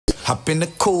Hop in the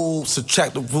cool,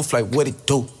 subtract the roof like what it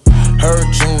do. Heard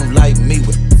June like me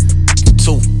with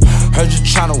too. Heard you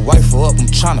tryna wife her up, I'm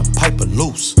tryna pipe her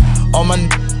loose. All my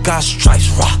got stripes,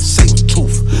 rock, say with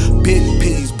tooth. Big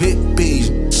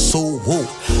B's, so woo.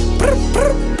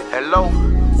 Hello,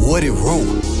 what it rule?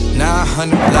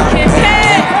 900 block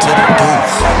back to the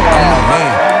deuce. I'm a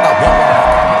man,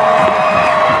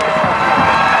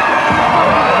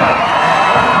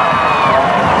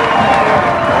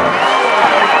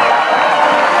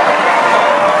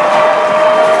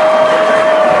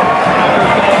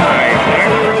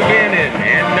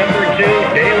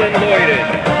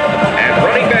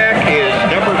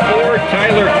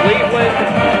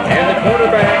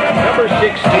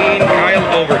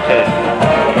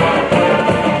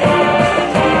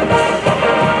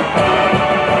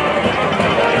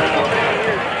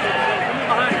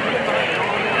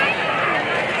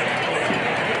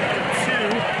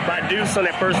 on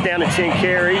that first down and 10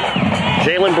 carry.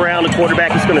 Jalen Brown, the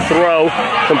quarterback, is going to throw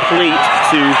complete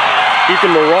to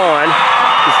Ethan Moron.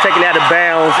 He's taken out of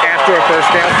bounds after a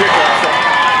first down kickoff.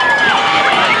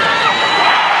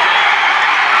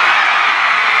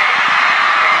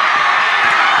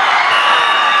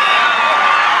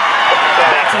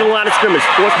 Back to the line of scrimmage,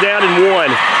 4th down and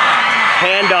 1.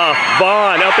 Handoff,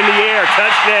 Vaughn up in the air,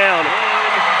 touchdown.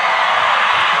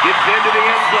 Gets into the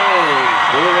end zone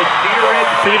for a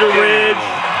Cedar Ridge.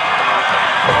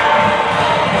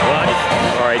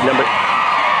 All right,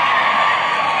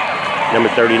 number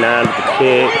 39 with the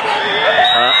kick.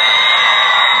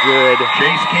 Good.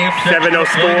 7-0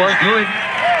 score.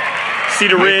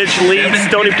 Cedar Ridge leads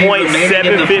Stony Point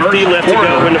 7:50 left to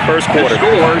go in the first quarter.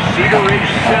 Score, Cedar Ridge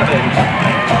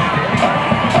 7.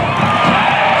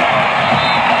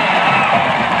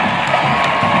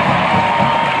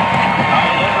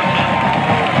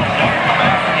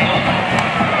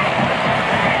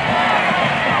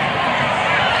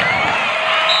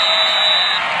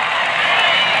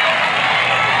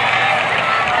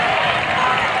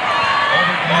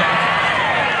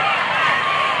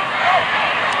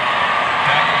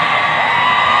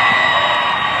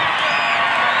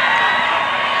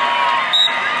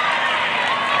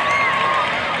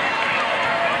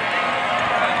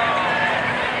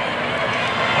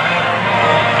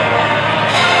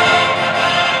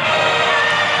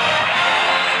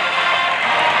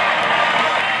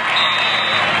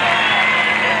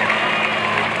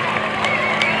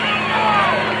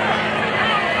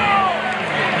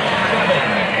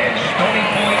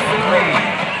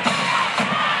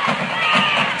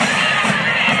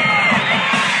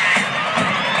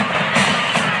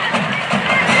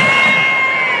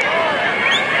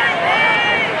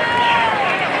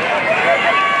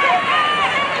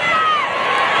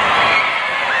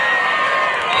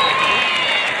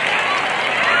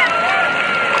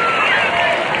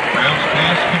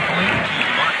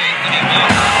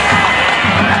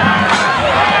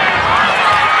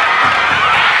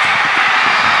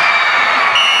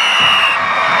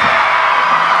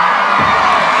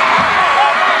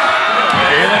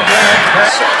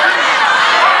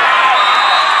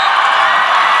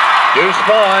 Deuce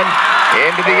Vaughn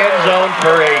into the end zone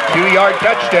for a 2-yard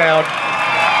touchdown.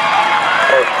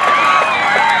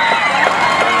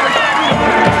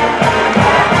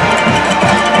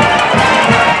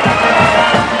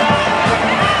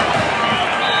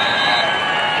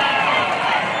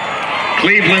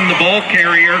 Cleveland, the ball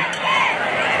carrier.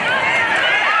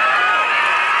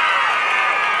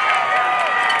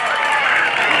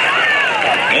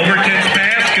 Overton's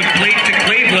pass complete to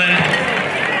Cleveland.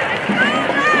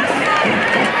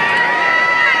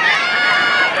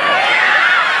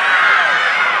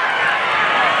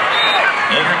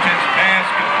 Overton's pass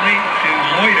complete to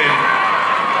Lloyden.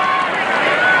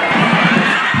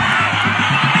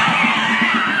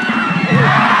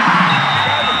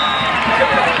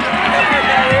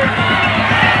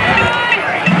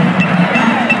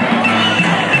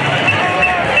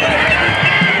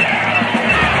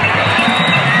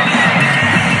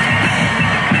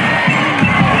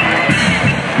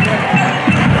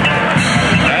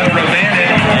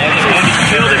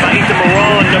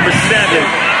 Number 7,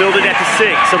 fielded at the 6,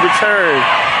 a return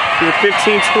to the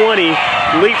 15-20,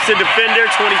 leaps the defender,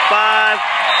 25,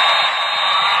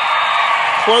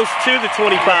 close to the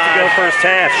 25 to go first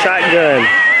half, shotgun,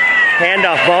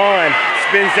 handoff, Vaughn,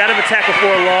 spins out of a tackle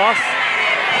for a loss,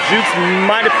 Jukes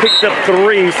might have picked up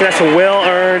 3, so that's a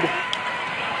well-earned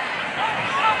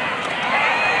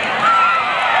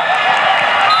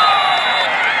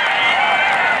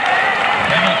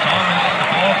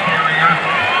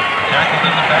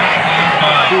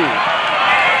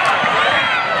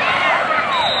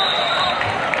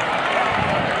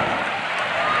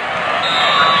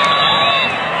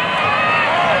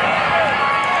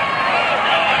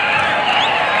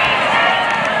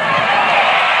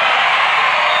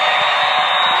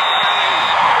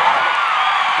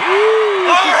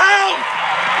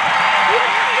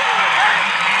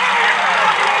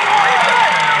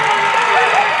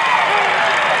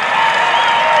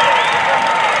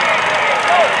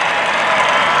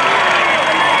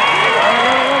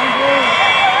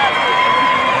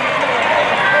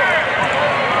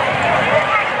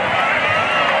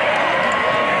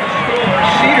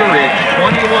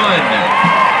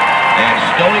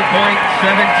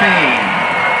 17.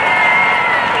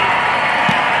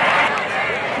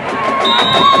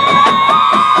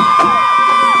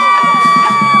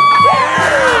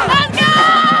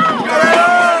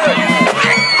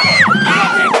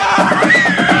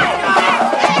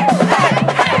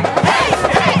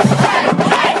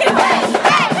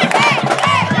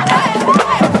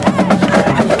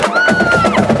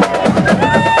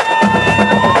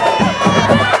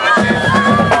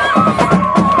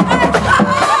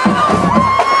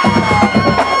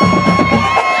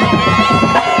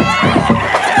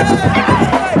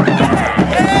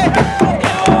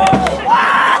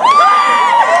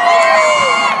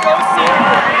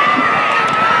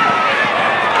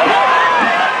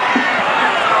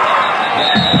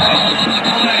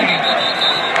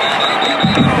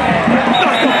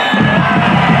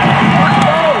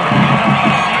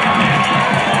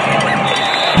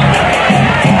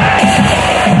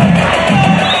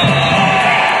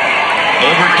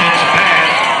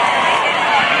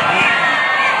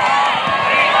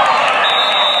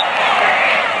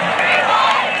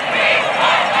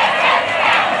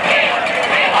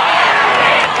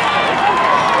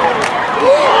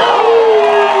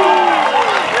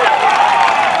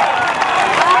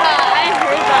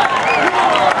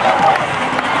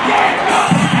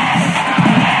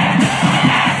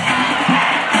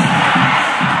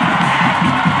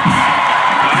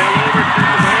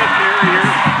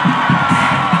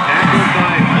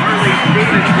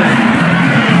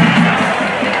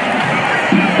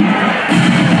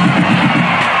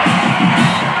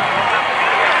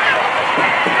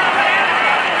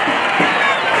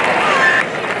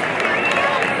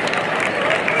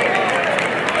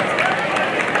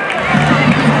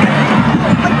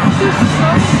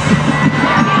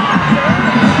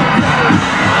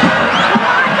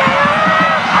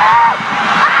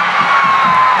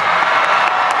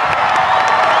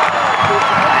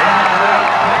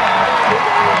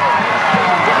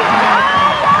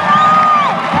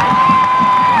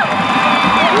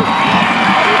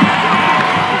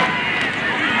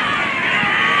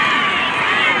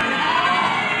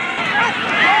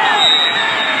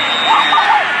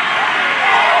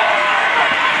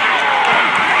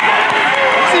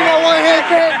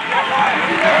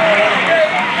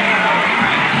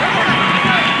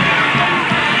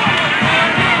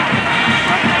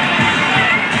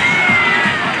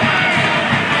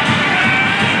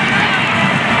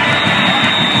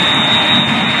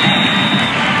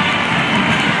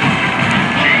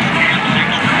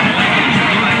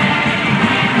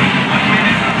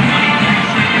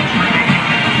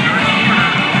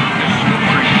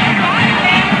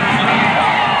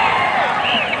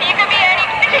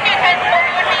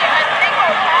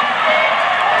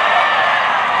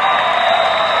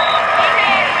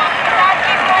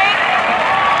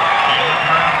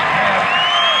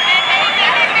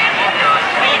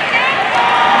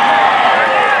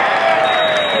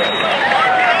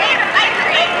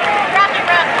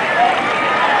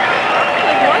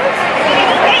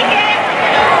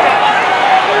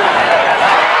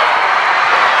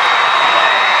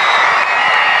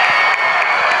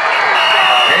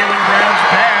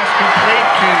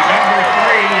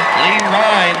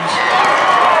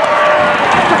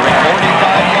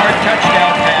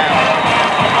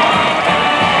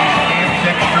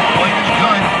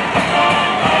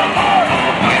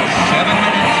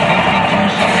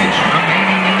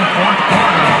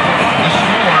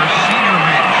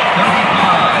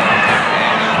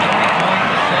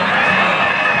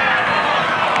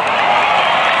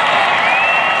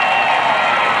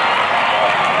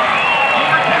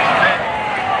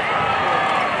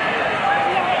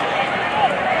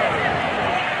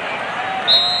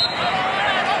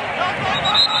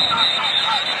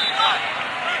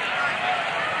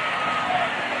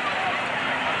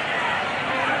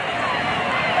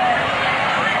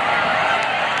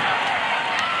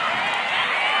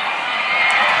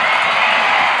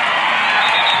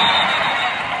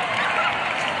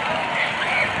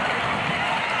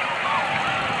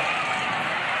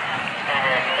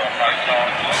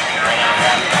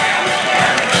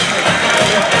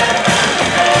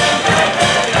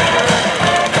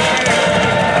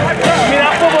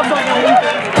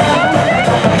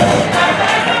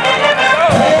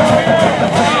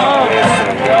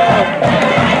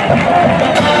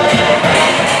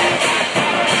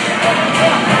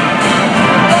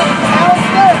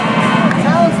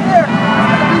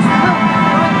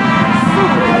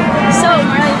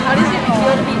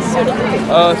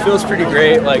 It feels pretty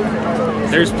great. Like,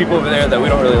 there's people over there that we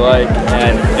don't really like,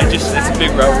 and it's a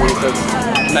big rivalry, so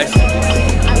it's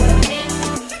nice.